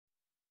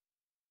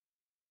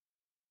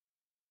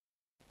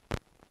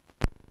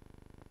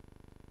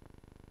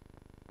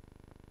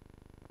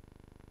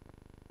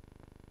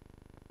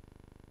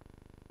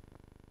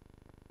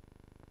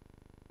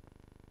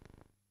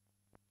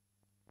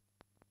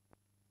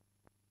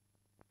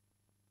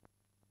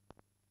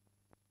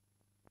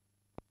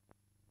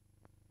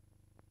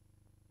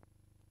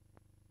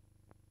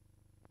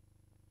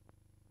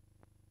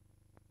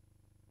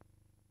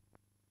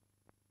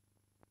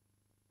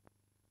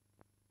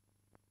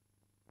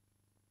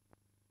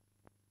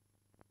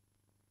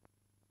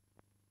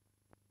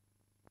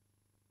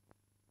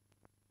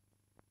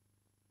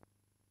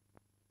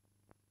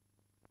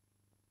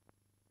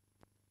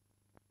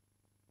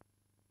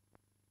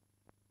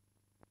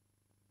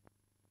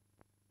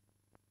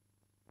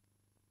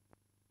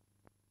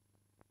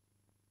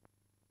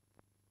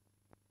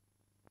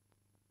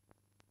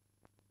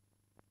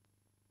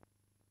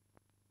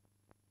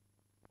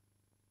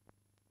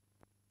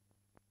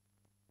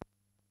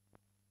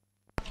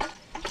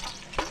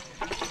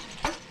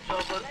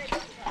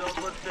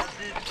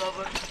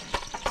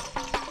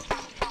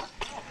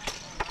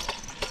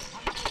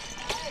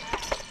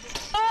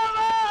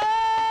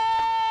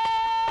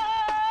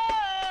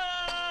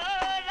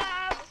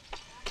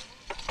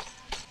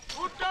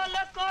फुटल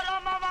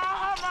करम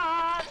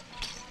हमार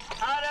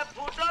अरे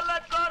फुटल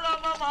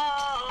करम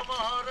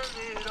हमार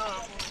नीरा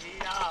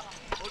मुहिया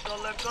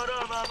फुटल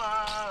करम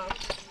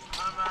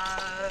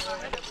हमार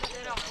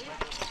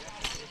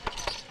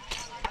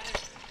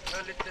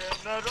चलते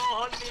में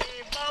रोहनी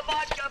बाबा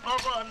के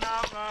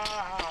भवनमा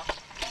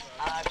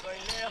आ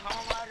गइले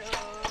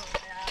हमारो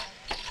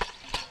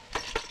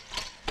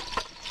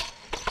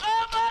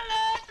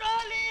अबले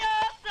टोलिया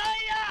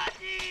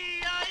सयाजी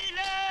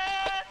आइले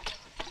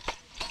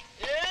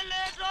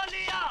एले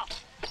टोलिया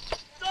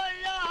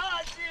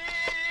सयाजी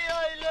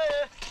आइले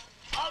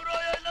औरो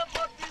एले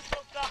पति सो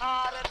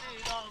कहार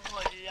दीना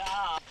मोहिया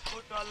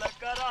फुटल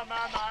करम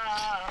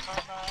हमार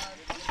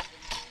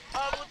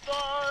अब तो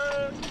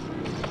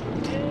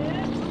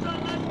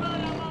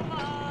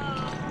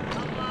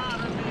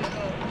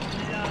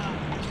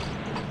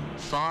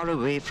Far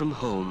away from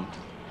home,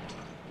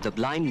 the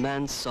blind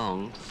man's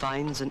song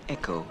finds an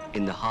echo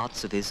in the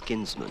hearts of his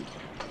kinsmen,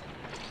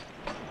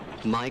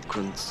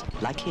 migrants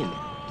like him.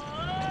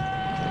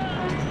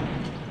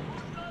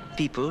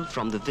 People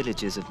from the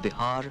villages of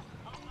Bihar,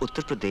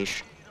 Uttar Pradesh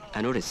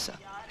and Orissa.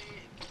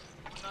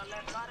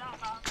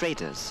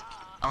 Traders,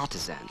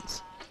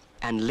 artisans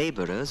and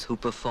laborers who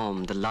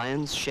perform the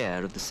lion's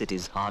share of the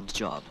city's hard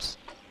jobs.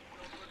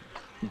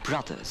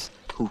 Brothers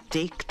who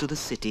take to the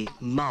city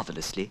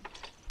marvelously,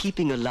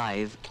 keeping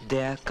alive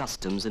their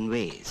customs and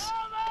ways.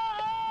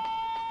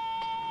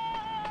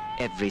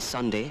 Every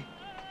Sunday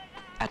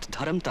at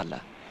Dharmatalla,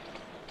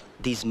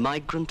 these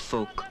migrant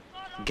folk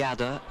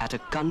gather at a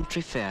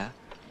country fair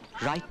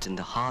right in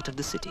the heart of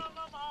the city.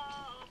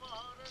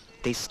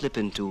 They slip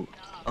into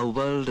a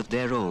world of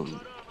their own.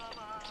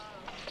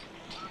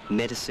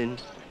 Medicine,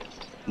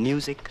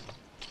 music,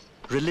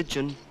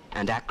 religion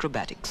and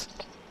acrobatics.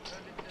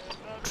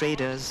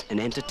 Traders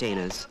and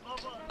entertainers,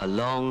 a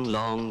long,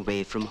 long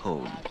way from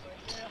home.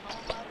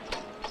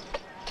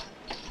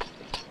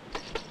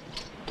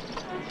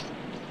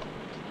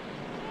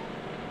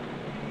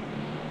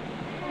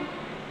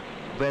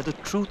 Where the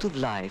truth of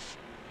life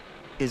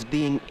is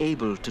being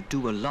able to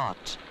do a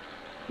lot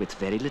with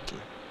very little.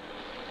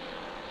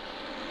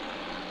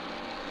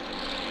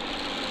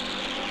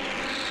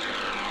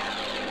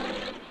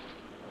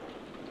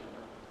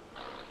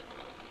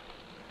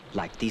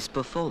 Like these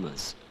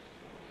performers.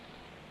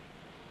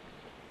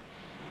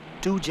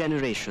 2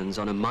 generations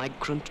on a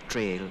migrant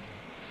trail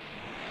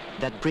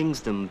that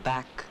brings them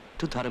back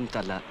to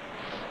Dharmatalla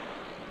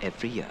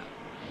every year.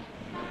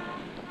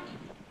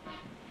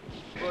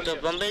 तो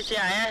बम्बई से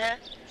आया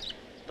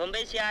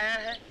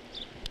है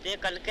ये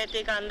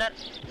कलकत्ते का अंदर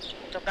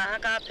तो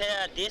कहाँ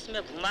देश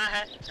में घुमा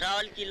है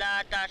रावल किला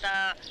टाटा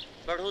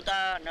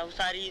बड़ौदा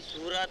नवसारी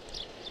सूरत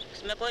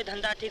इसमें कोई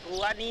धंधा ठीक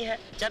हुआ नहीं है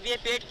जब ये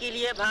पेट के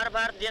लिए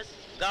बार देश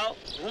गांव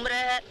घूम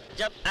रहे हैं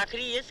जब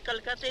आखिरी इस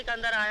कलकत्ते के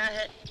अंदर आया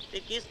है तो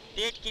किस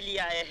पेट के लिए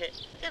आए हैं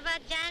उसके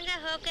बाद जाएंगे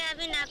होके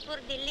अभी नागपुर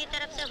दिल्ली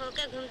तरफ से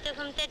होके घूमते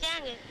घूमते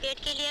जाएंगे पेट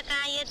के लिए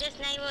कहाँ ये देश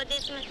नहीं वो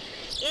देश में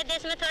ये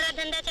देश में थोड़ा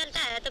धंधा चलता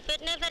है तो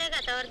पेट नहीं भरेगा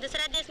तो और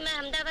दूसरा देश में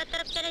अहमदाबाद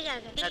तरफ चले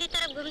जाएंगे दिल्ली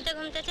तरफ घूमते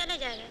घूमते चले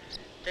जाएंगे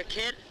तो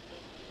खैर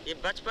ये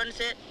बचपन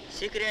से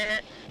सीख रहे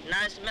हैं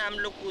ना इसमें हम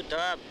लोग को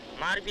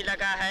मार भी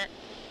लगा है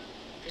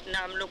इतना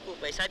हम लोग को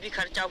पैसा भी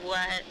खर्चा हुआ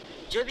है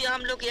जो भी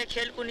हम लोग ये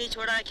खेल को नहीं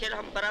छोड़ा है खेल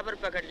हम बराबर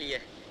पकड़ लिए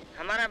है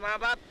हमारा माँ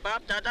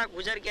बाप दादा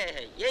गुजर गए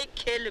हैं यही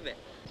खेल में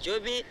जो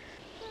भी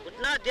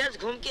उतना देश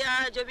घूम के आया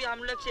है जो भी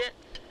हम लोग से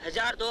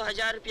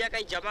 1000-2000 रुपया का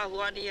ही जमा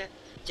हुआ नहीं है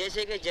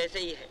जैसे कि जैसे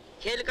ही है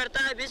खेल करता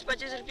है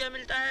 20-25 रुपया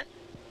मिलता है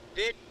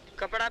पेट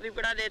कपड़ा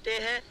बिपड़ा देते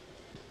हैं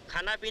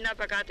खाना पीना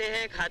पकाते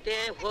हैं खाते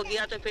हैं हो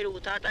गया तो फिर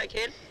उठाता है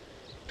खेल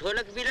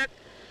ढोलक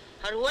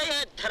बिलक और वही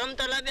है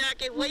धर्मतला में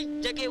आके वही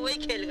जगह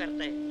वही खेल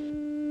करता है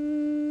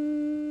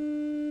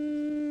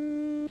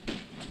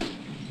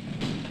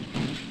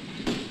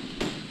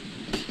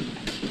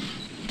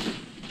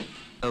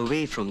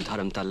Away from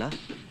Dharmatalla,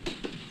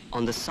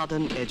 on the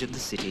southern edge of the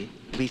city,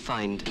 we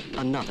find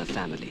another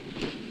family,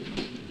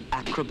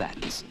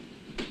 acrobats.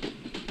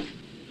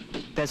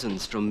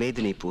 Peasants from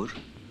Medinipur,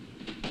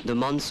 the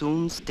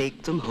monsoons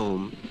take them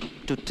home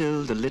to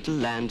till the little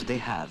land they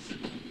have.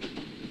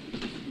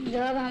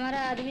 जब हमारा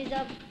आदमी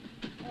जब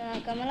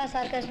कमला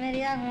सर्कस में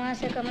गया वहाँ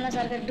से कमला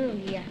circus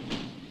डूब गया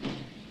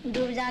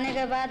डूब जाने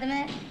के बाद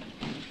में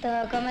तो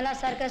कमला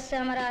सर्कस से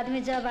हमारा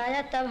आदमी जब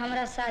आया तब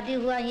हमारा शादी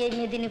हुआ ये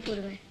मेदिनीपुर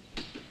में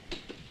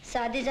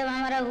शादी जब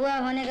हमारा हुआ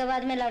होने के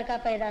बाद में लड़का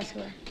पैदाश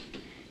हुआ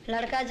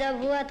लड़का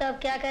जब हुआ तब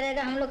क्या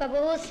करेगा हम लोग का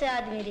बहुत से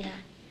आदमी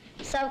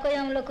रहा सब कोई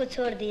हम लोग को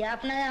छोड़ दिया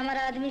अपना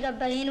हमारा आदमी का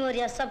बहन हो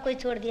रहा सब कोई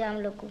छोड़ दिया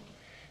हम लोग को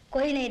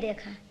कोई नहीं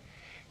देखा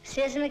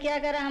शेष में क्या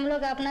करा हम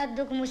लोग अपना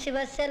दुख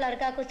मुसीबत से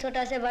लड़का को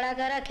छोटा से बड़ा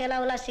करा खेला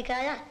उला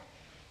सिखाया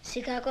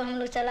सिखा को हम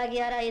लोग चला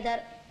गया रहा इधर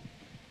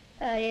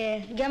ये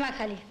गेमा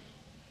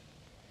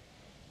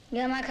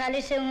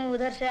खाली से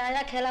उधर से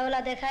आया खेला उला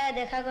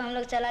देखा को हम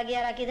लोग चला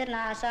गया रहा किधर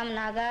ना आसाम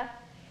नागा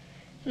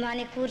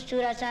मानिकपुर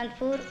चूरा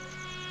चांदपुर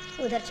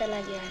उधर चला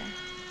गया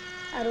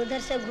रहा और उधर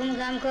से घूम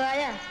घाम को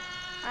आया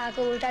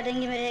आको उल्टा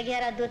डेंगी में रह गया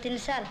रहा 2-3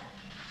 साल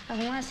और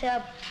वहाँ से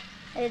अब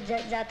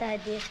जाता है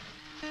देश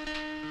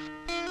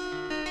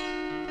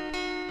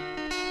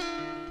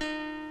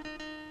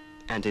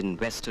And in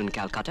western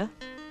Calcutta,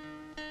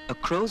 a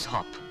crow's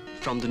hop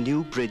from the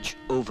new bridge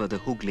over the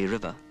Hooghly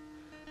River,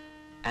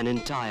 an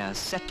entire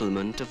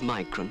settlement of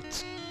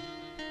migrants,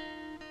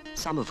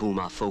 some of whom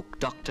are folk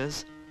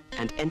doctors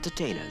and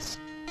entertainers,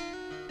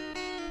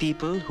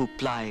 people who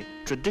ply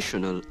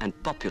traditional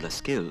and popular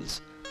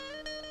skills,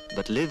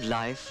 but live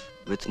life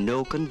with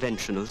no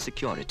conventional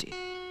security.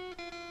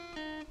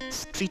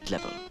 Street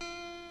level,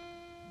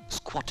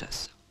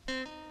 squatters,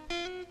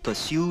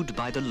 pursued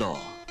by the law.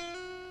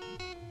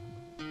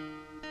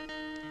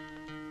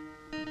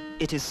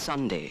 It is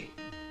Sunday.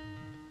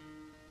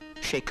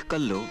 Sheikh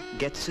Kallo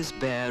gets his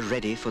bear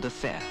ready for the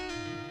fair.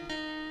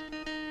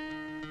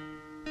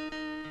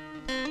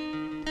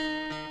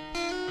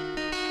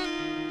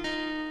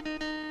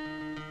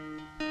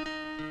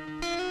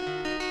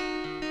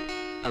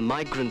 A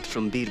migrant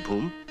from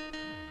Birbhum,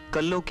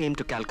 Kallo came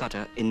to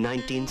Calcutta in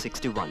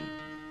 1961.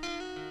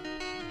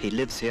 He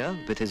lives here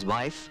with his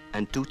wife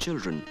and 2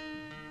 children.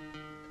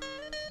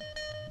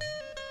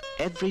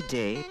 Every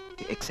day,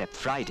 except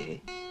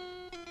Friday,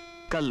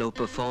 Kallo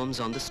performs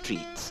on the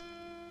streets.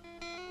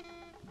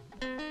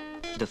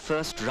 The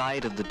first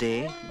ride of the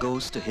day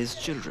goes to his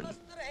children,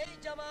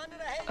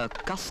 a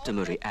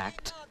customary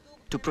act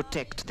to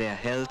protect their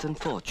health and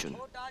fortune.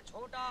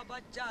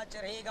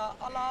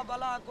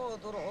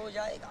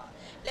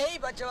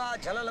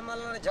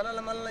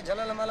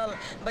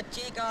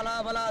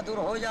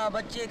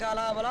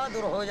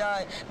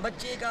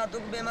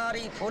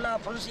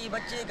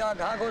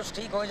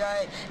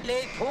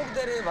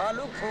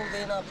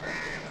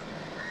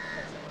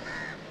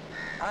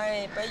 आए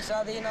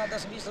पैसा देना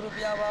 10-20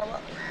 रुपया बाबा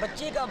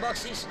बच्चे का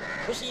बख्शिश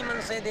खुशी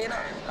मन से देना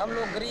हम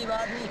लोग गरीब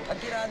आदमी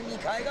फकीर आदमी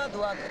खाएगा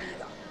दुआ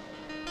करेगा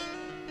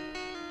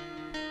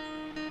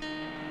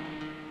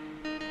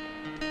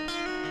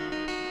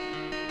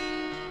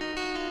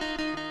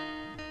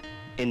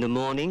In the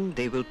morning,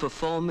 they will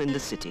perform in the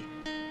city.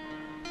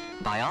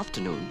 By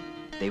afternoon,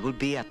 they will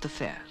be at the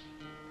fair.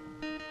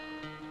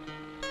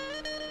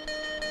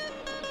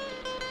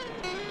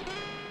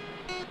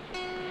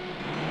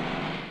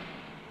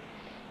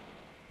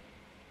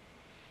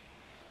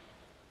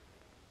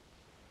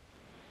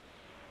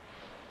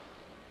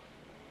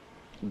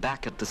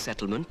 Back at the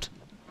settlement,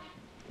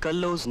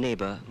 Kallo's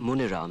neighbor,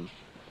 Muniram,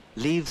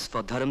 leaves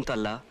for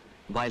Dharmatalla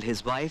while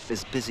his wife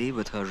is busy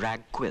with her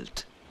rag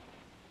quilt.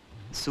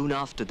 Soon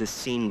after this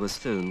scene was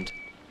filmed,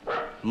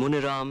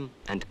 Muniram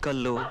and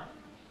Kallo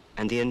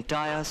and the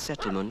entire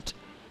settlement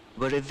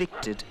were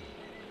evicted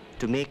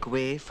to make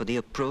way for the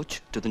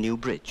approach to the new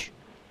bridge.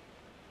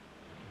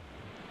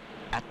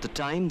 At the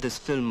time this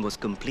film was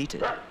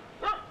completed,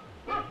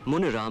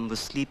 Muniram was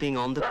sleeping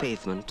on the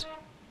pavement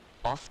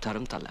of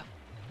Dharmatalla.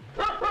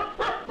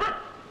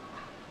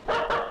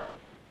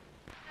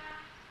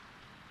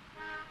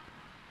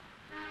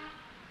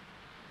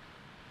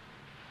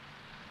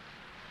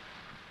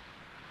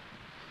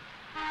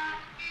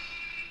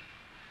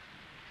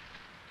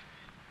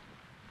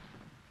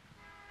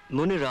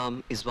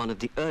 Muniram is one of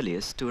the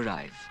earliest to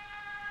arrive.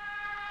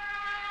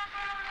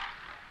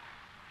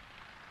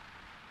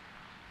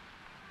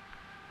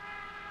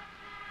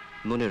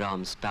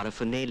 Muniram's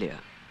paraphernalia,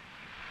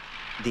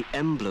 the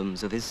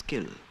emblems of his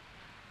skill.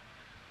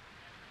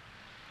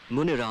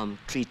 Muniram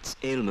treats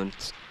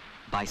ailments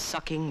by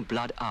sucking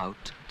blood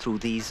out through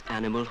these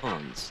animal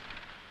horns.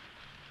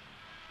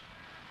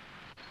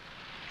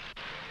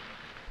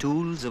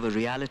 Tools of a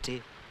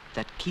reality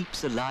that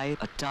keeps alive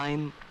a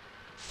time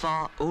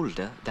far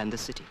older than the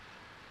city.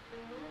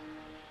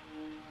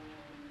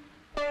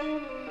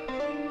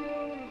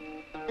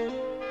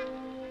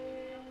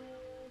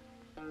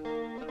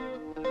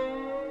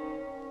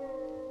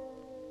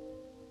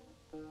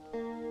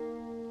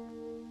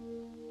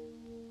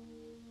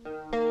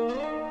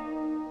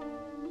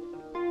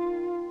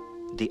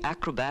 The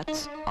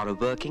acrobats are a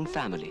working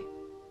family.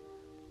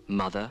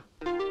 Mother,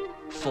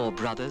 4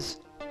 brothers,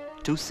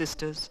 2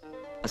 sisters,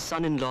 a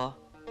son-in-law,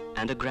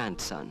 and a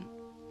grandson.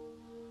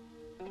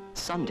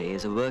 Sunday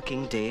is a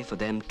working day for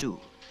them too.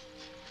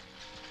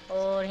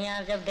 और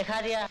यहाँ जब दिखा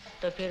दिया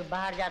तो फिर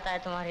बाहर जाता है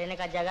तो वहाँ रहने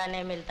का जगह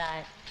नहीं मिलता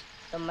है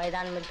तो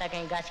मैदान मिलता है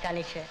कहीं गाछ का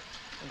नीचे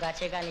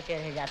गाछे का नीचे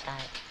रह जाता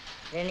है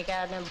रहने के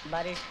बाद में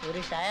बारिश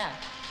उरिश आया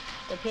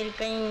तो फिर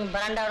कहीं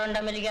बरांडा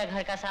वरांडा मिल गया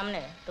घर का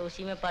सामने तो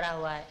उसी में पड़ा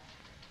हुआ है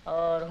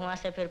और वहाँ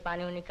से फिर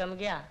पानी उनी कम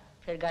गया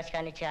फिर गाछ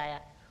का नीचे आया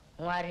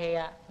वहाँ रह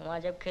वहाँ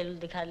जब खेल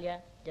दिखा लिया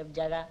जब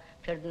जगह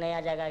फिर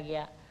नया जगह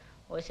गया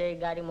वैसे ही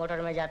गाड़ी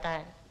मोटर में जाता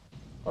है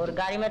और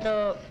गाड़ी में तो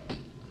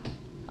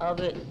अब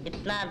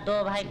इतना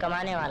 2 भाई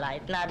कमाने वाला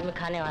इतना आदमी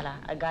खाने वाला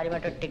और गाड़ी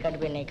में तो टिकट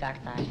भी नहीं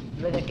काटता है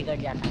बगैर टिकट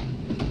जाता है.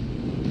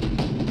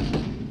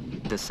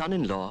 The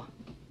son-in-law,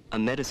 a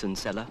medicine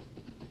seller,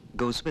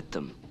 goes with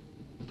them.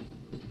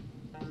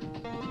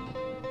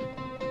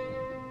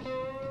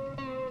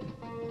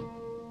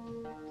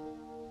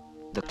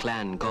 The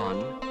clan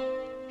gone,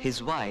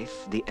 his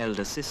wife, the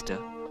elder sister,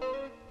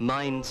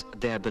 minds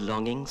their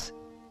belongings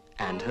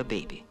and her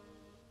baby.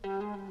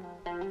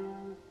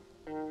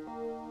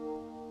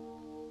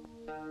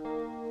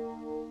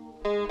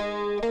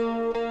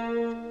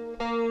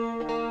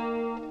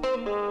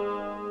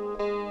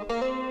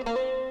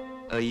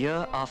 A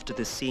year after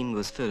this scene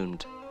was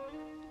filmed,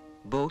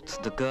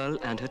 both the girl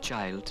and her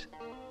child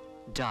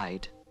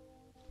died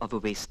of a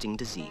wasting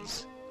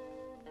disease.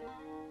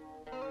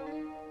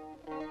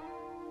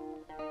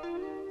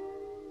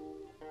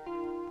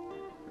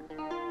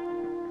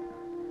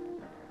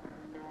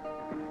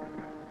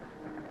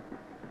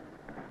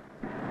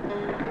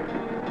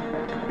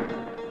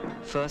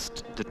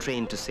 First, the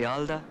train to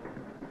Sealda,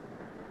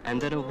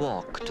 and then a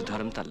walk to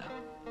Dharmatalla.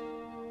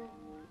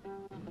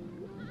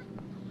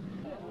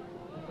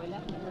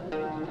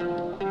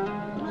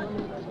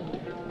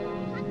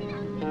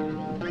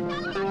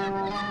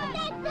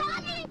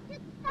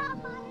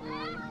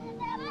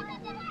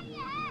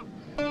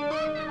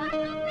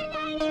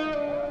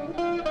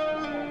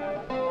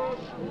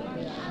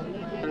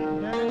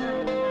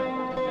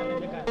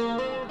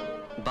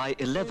 By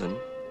 11,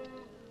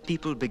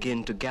 people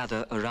begin to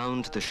gather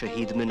around the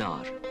Shaheed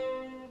Minar.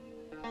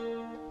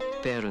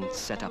 Parents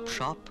set up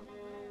shop.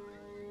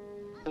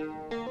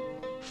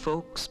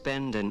 Folks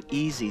spend an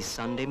easy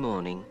Sunday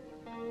morning.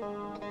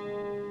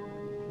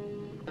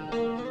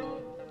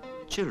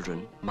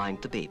 Children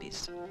mind the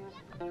babies.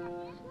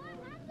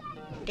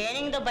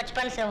 Training तो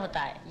बचपन से होता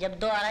है। जब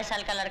 2-2.5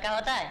 साल का लड़का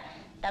होता है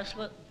तब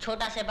उसको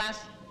छोटा से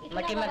बांस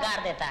मिट्टी में गाड़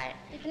देता है।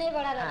 इतने ही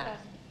बड़ा लड़का। हाँ,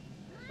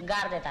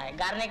 गाड़ देता है।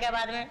 गाड़ने के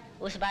बाद में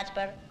उस बाज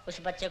पर उस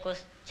बच्चे को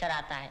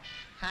चराता है,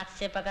 हाथ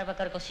से पकड़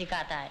पकड़ को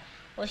सिखाता है।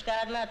 उसके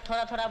बाद में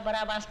थोड़ा थोड़ा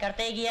बड़ा बांस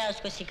करते ही गया,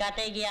 उसको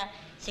सिखाते ही गया।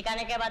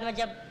 सिखाने के बाद में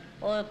जब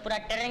वो पूरा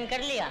ट्रेनिंग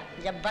कर लिया,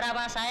 जब बड़ा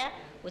बांस आया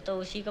वो तो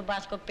उसी को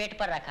बांस को पेट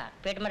पर रखा।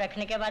 पेट में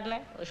रखने के बाद में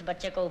उस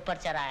बच्चे को ऊपर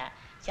चढ़ाया।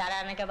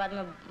 चढ़ाने के बाद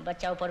में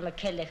बच्चा ऊपर में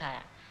खेल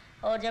दिखाया।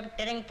 और जब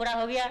ट्रेनिंग पूरा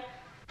हो गया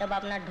तब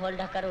अपना ढोल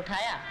ढक्कर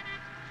उठाया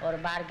और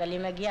बाहर गली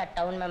में गया,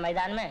 टाउन में,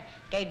 मैदान में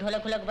कई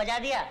ढोलक उलक बजा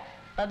दिया।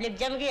 पब्लिक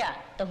जम गया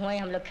तो वहीं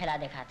हम लोग खेला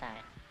दिखाता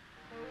है।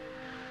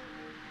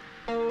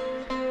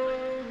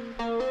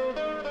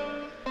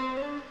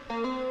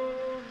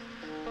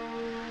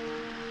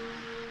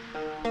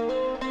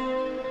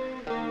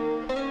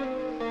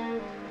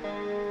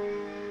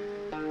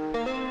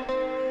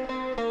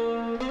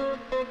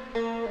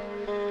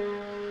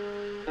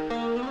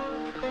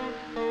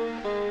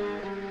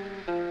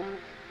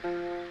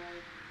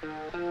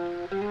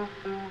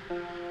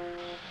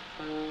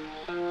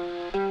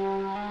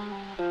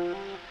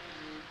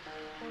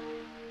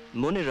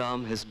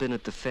 Muniram has been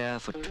at the fair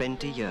for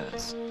 20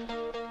 years.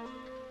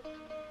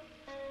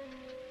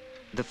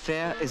 The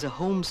fair is a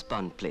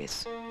homespun place.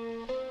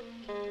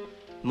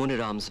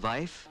 Muniram's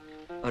wife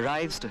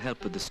arrives to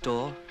help with the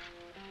store.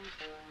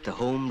 The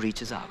home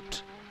reaches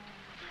out.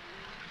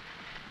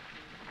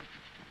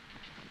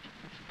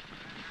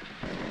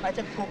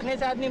 अच्छा, फूकने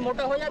से आदमी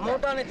मोटा हो जाता है?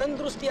 मोटा नहीं,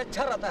 तंदुरुस्ती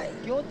अच्छा रहता है।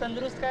 क्यों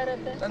तंदुरुस्त क्या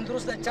रहता है?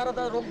 तंदुरुस्त अच्छा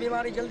रहता है, रोग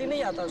बीमारी जल्दी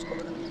नहीं आता उसको।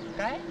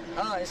 क्या है?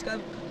 हाँ,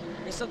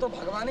 इससे तो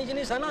भगवानी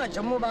जिनिस है ना,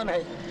 जम्मूबान है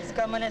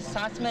इसका। मैंने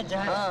सांस में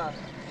जहर। हाँ,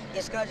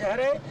 इसका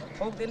जहर है।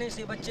 फूंक देने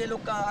से बच्चे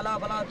लोग का आला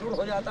बला दूर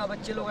हो जाता है,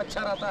 बच्चे लोग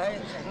अच्छा रहता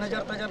है,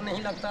 नजर तजर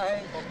नहीं लगता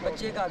है,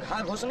 बच्चे का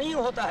घा घुस नहीं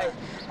होता है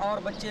और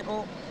बच्चे को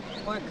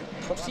कोई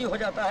फुक्सी हो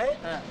जाता है।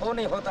 हाँ। वो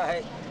नहीं होता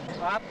है।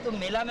 आप तो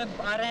मेला में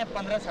आ रहे हैं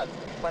 15 साल।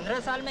 15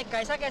 साल में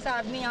कैसा कैसा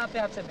आदमी यहाँ पे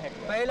आपसे भेंट?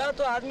 पहला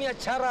तो आदमी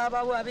अच्छा रहा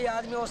बाबू, अभी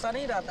आदमी वैसा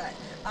नहीं रहता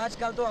है।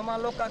 आजकल तो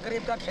हमारे लोग का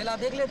गरीब का खेला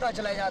देख लेता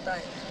चला जाता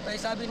है,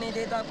 पैसा भी नहीं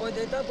देता, कोई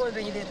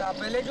नहीं देता।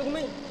 पहले युग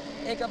में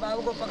एक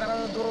बाबू को पकड़ा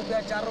तो 2 रुपया,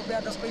 4 रुपया,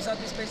 10 पैसा,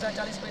 20 पैसा,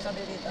 40 पैसा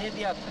दे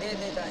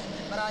देता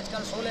है। पर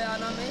आजकल 16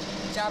 आना में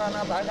 4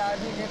 आना भाग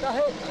आदमी देता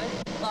है,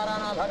 12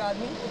 आना भाग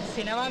आदमी।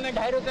 सिनेमा में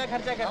 2.5 रुपया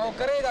खर्चा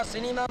करेगा।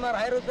 सिनेमा में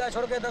 2.5 रुपया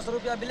छोड़ के 10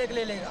 रुपया ब्लैक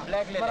ले लेगा।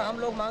 पर हम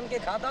लोग मांग के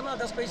खाता ना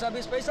 10 पैसा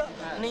 20 पैसा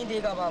नहीं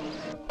देगा बाबू।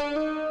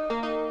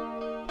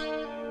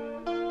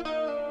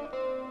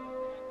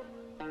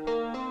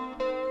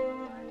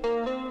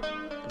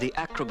 The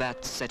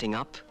acrobat's setting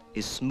up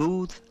is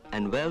smooth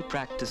and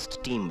well-practiced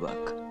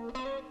teamwork.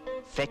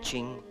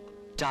 Fetching,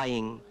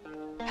 tying,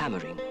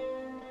 hammering.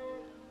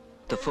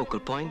 The focal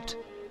point,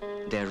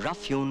 their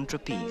rough-hewn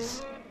trapeze.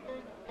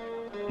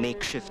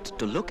 Makeshift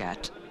to look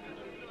at,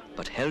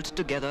 but held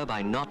together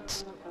by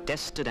knots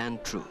tested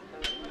and true.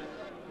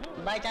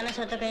 By chance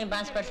हो तो कहीं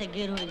बांस पर से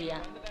गिर उड़ गया,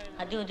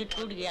 हड्डी उड्डी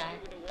टूट गया है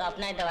तो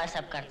अपना ही दवा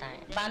सब करता है।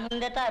 बांध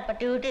देता है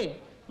पट्टी उट्टी,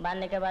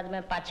 बांधने के बाद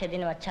में 5-6 दिन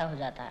में अच्छा हो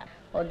जाता है।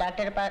 और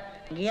डॉक्टर पर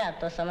गया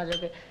तो समझ लो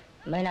कि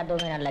 1-2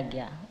 महीना लग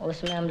गया,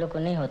 उसमें हम लोग को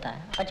नहीं होता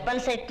है। बचपन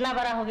से इतना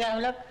बड़ा हो गया हम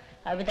लोग,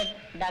 अभी तक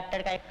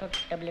डॉक्टर का एक तो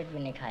टेबलेट भी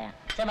नहीं खाया,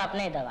 सब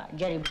अपने ही दवा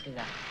जड़ी बूटी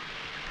का।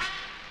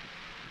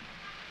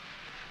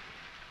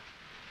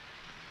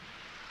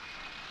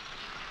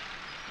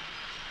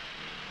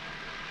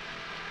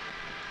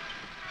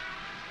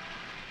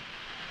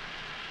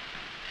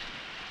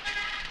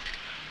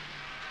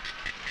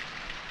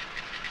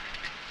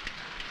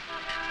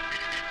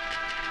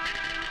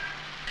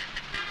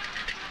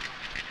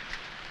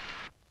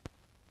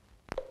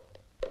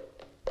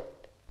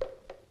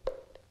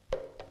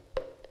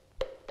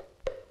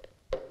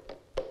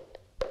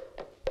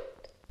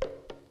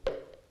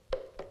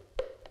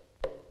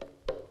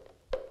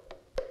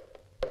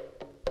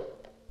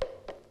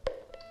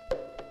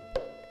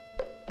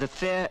 The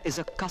fair is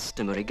a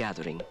customary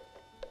gathering.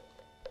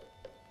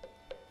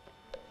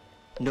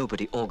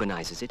 Nobody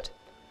organizes it.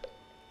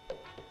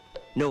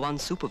 No one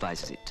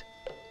supervises it.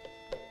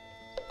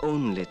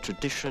 Only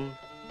tradition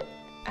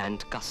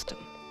and custom.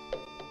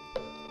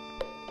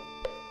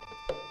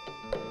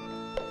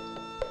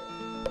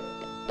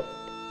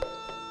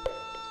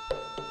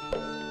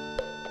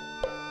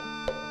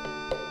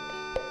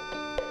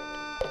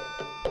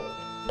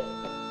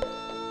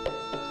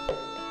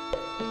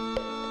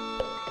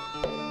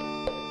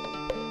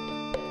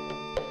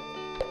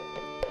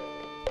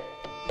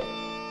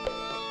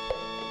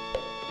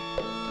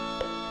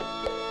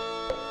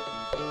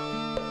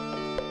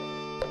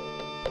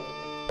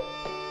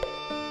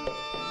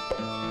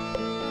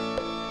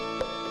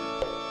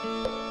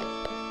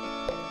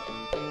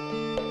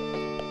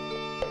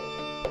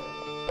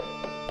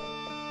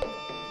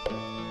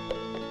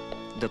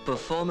 The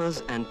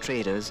performers and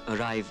traders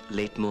arrive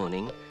late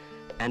morning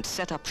and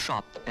set up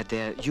shop at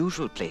their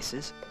usual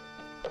places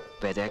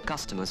where their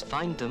customers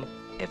find them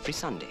every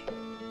Sunday.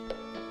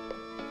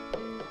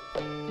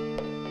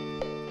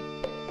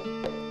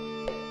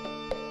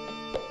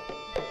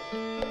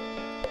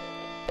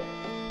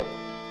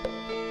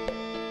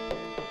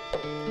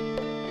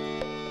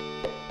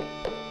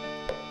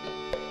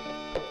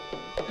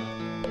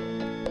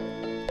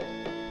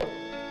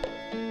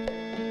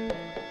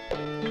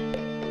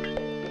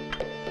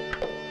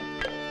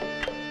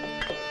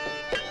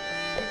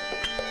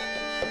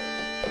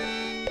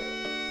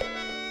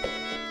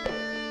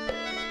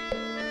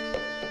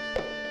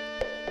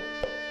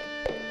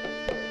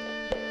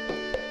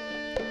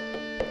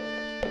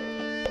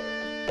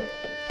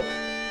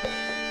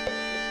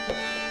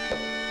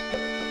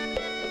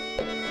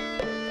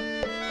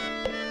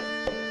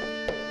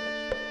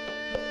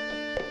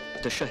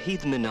 The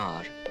Shahid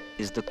Minar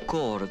is the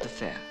core of the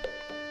fair.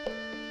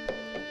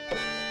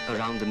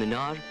 Around the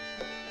Minar,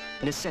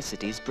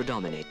 necessities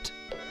predominate.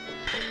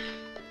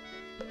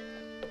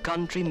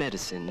 Country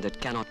medicine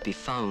that cannot be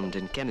found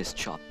in chemist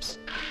shops.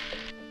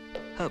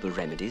 Herbal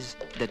remedies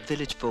that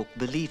village folk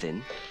believe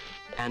in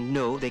and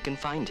know they can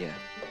find here.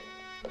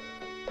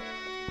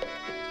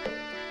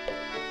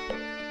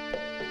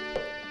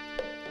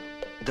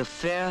 The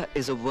fair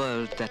is a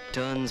world that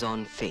turns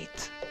on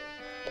faith.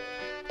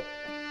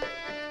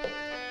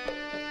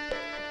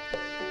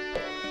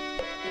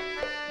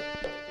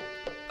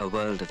 A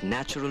world of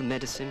natural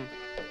medicine,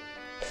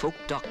 folk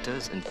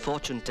doctors and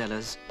fortune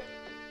tellers,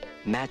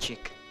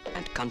 magic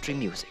and country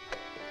music.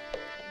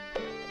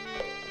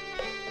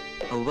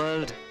 A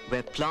world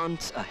where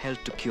plants are held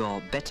to cure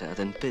better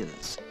than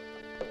pills.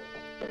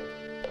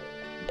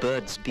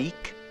 Bird's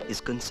beak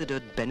is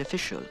considered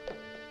beneficial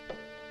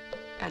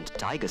and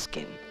tiger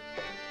skin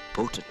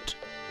potent.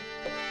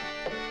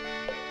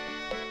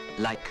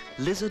 Like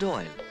lizard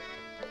oil,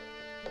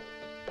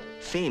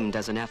 famed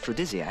as an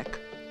aphrodisiac,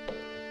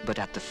 but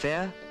at the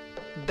fair,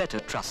 better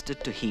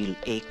trusted to heal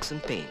aches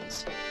and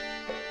pains.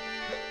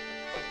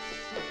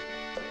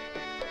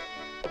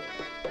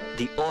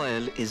 The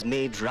oil is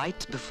made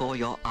right before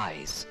your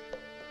eyes.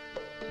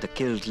 The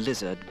killed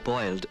lizard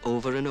boiled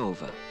over and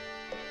over.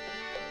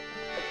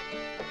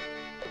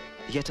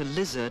 Yet a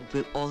lizard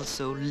will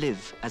also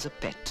live as a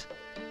pet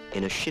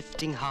in a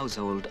shifting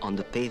household on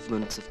the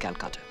pavements of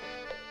Calcutta.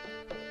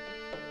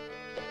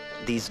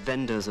 These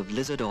vendors of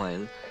lizard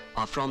oil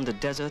are from the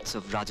deserts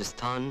of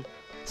Rajasthan,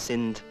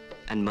 Sindh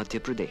and Madhya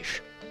Pradesh.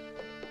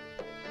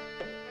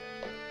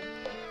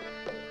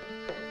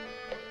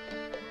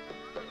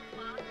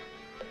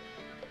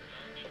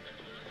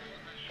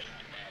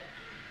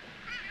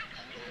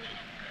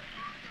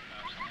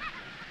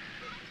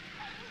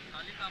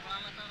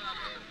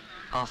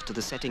 After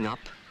the setting up,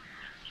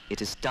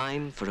 it is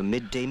time for a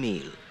midday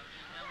meal.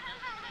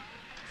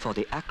 For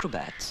the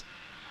acrobats,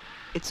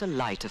 it's a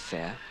light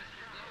affair,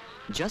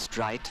 just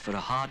right for a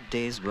hard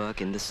day's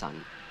work in the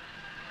sun.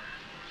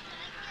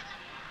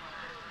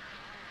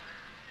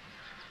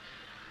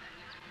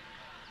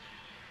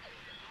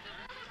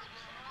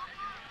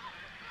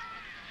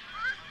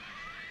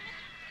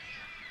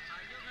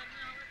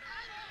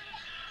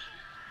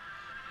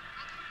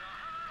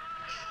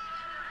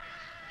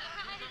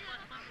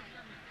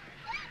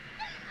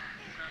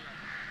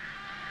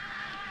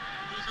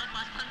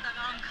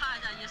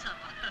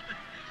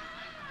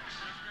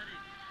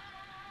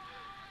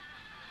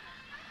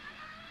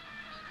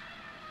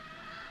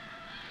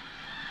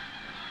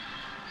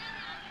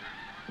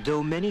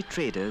 Though many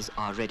traders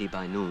are ready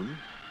by noon,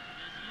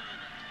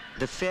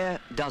 the fair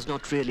does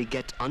not really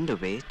get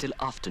underway till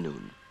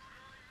afternoon.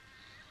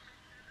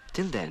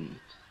 Till then,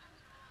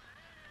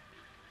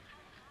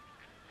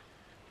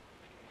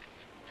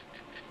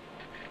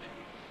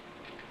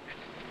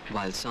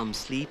 while some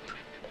sleep,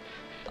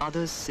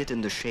 others sit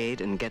in the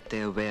shade and get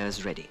their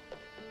wares ready.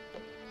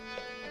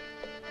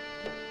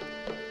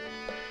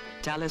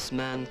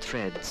 Talisman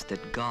threads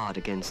that guard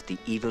against the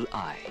evil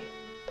eye.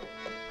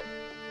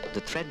 The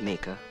thread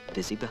maker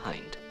busy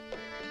behind.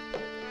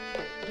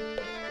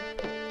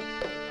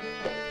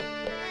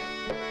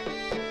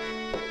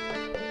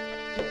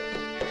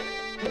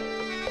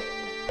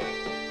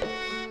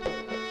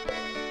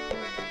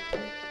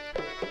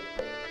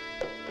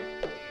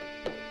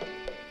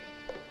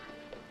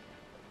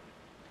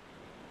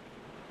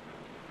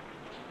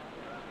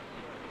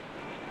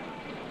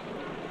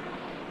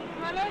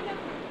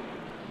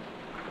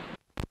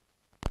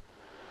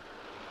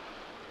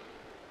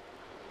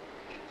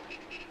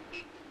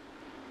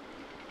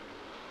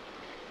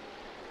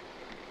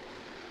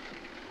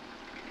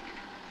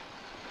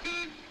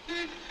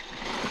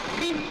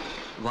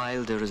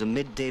 While there is a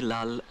midday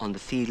lull on the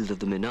field of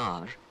the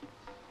Minar,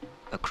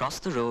 across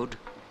the road,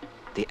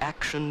 the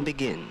action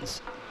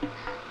begins.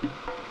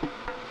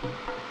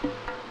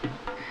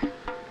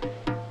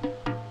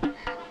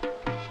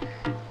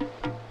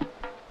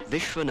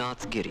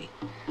 Vishwanath Giri,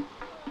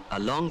 a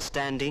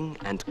long-standing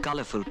and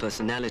colorful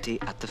personality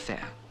at the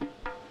fair.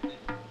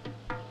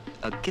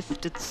 A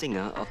gifted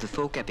singer of the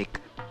folk epic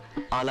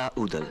Ala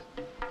Udal.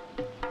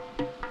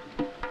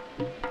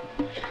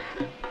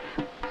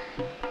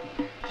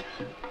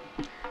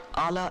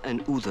 Ala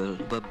and Udal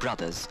were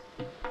brothers,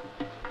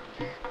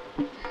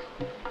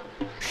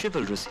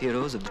 chivalrous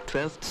heroes of the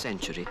 12th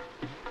century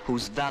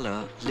whose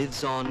valor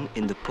lives on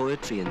in the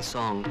poetry and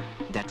song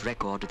that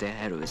record their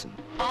heroism.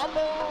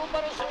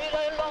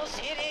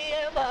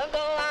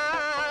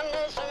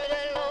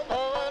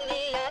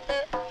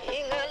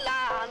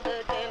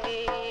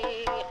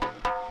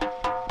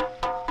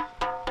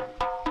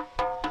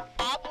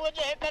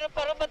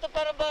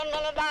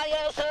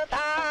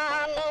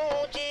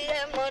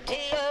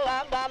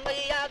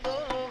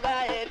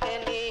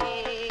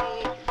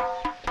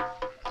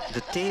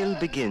 The tale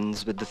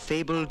begins with the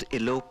fabled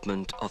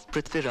elopement of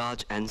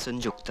Prithviraj and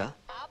Sanjukta,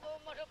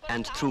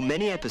 and through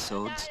many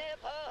episodes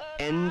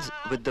ends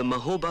with the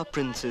Mahoba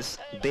princess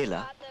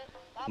Mela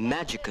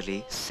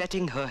magically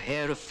setting her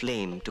hair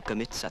aflame to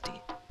commit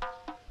sati.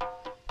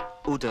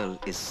 Udal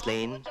is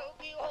slain.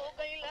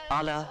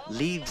 Ala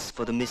leaves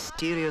for the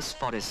mysterious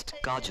forest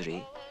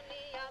Kajri,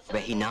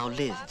 where he now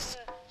lives,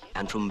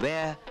 and from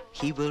where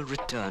he will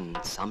return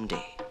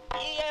someday.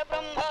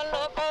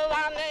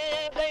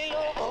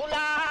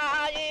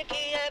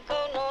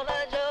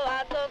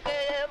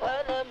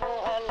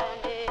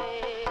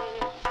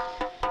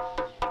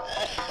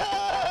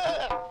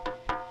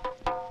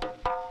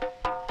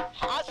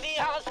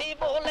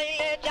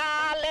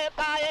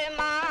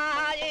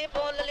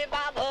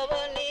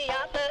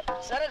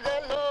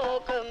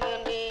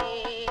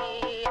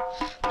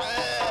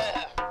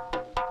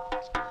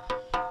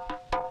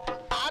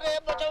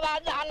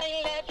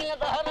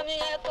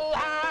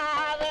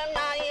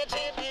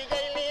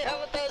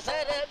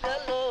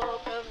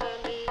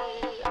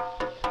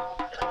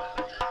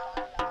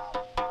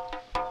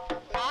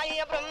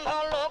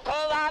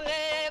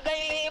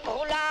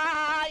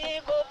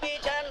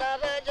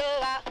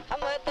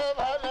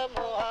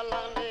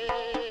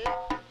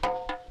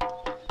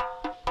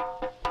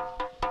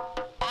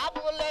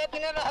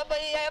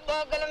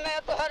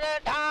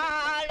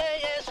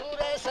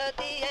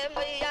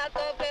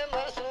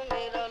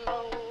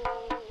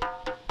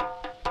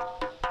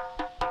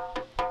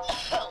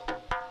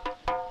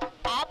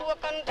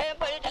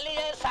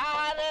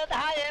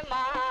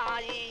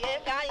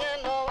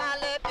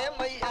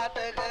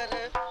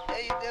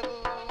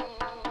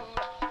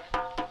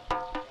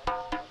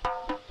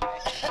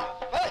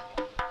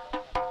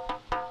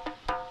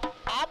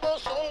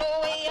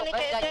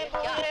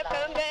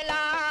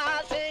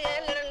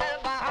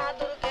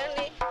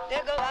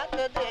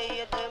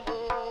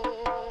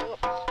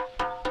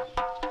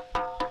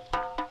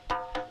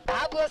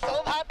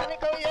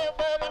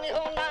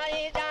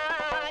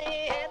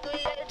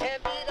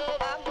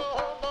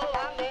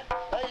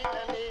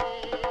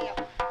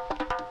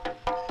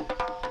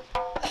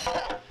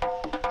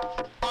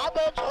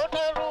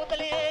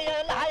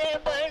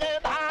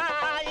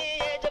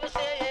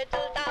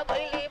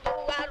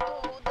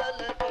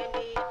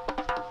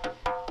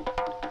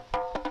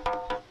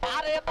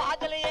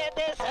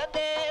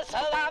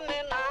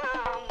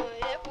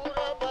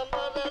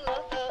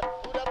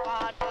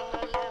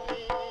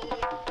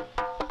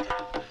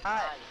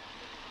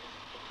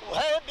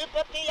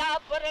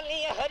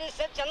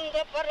 चंद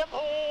प्रभु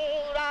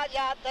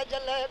राजा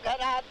तजल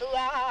घरा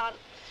दुआर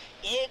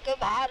एक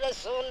भार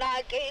सोना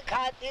के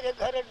खातिर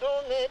घर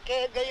डोमे के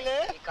गईले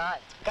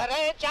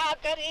करे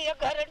चाकरी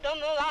घर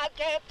डोमवा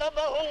के तब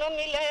हुन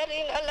मिले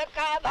रिंगल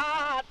का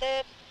भात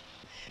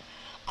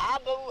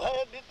अब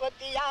वह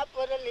विपतिया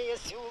पर लिए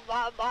शिव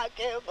बाबा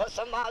के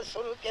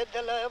भस्मासुर के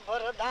दिल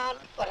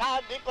वरदान परा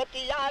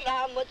विपतिया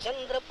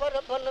रामचंद्र पर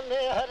वन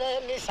में हरे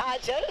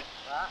निशाचर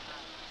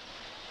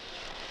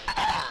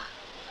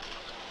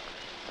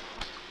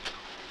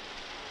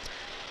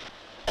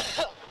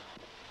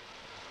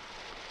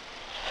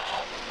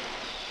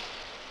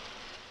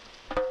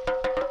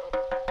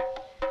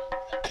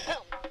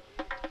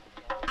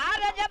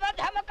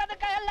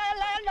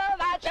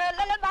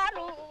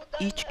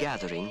Each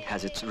gathering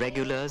has its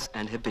regulars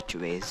and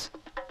habitués,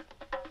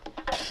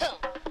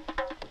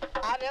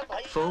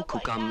 folk who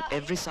come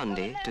every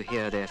Sunday to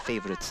hear their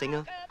favorite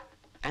singer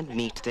and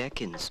meet their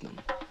kinsmen.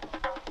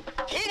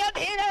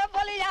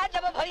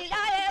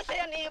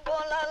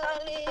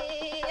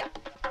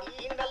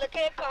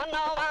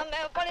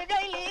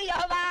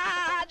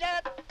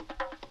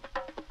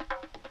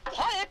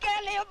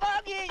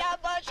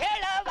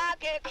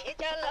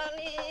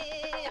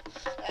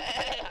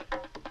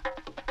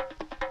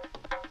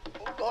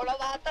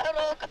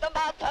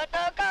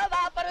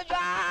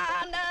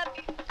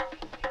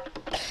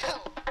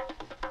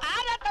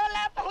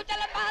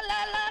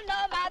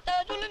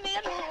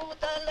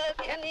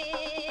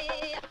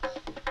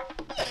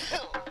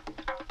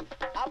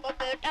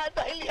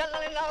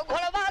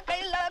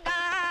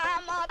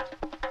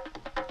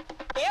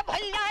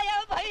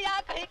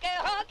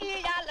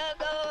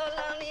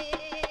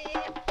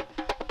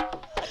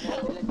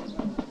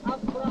 अब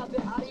पूरा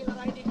बिहारी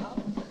लड़ाई दिखाओ।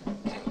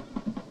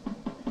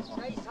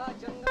 कैसा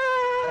जंगल,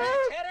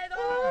 छेड़े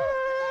दो,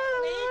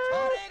 नहीं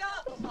छोड़ेगा।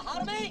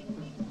 पहाड़ में,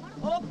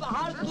 ओ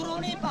पहाड़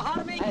तुरोनी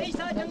पहाड़ में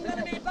कैसा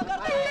जंगल में पकड़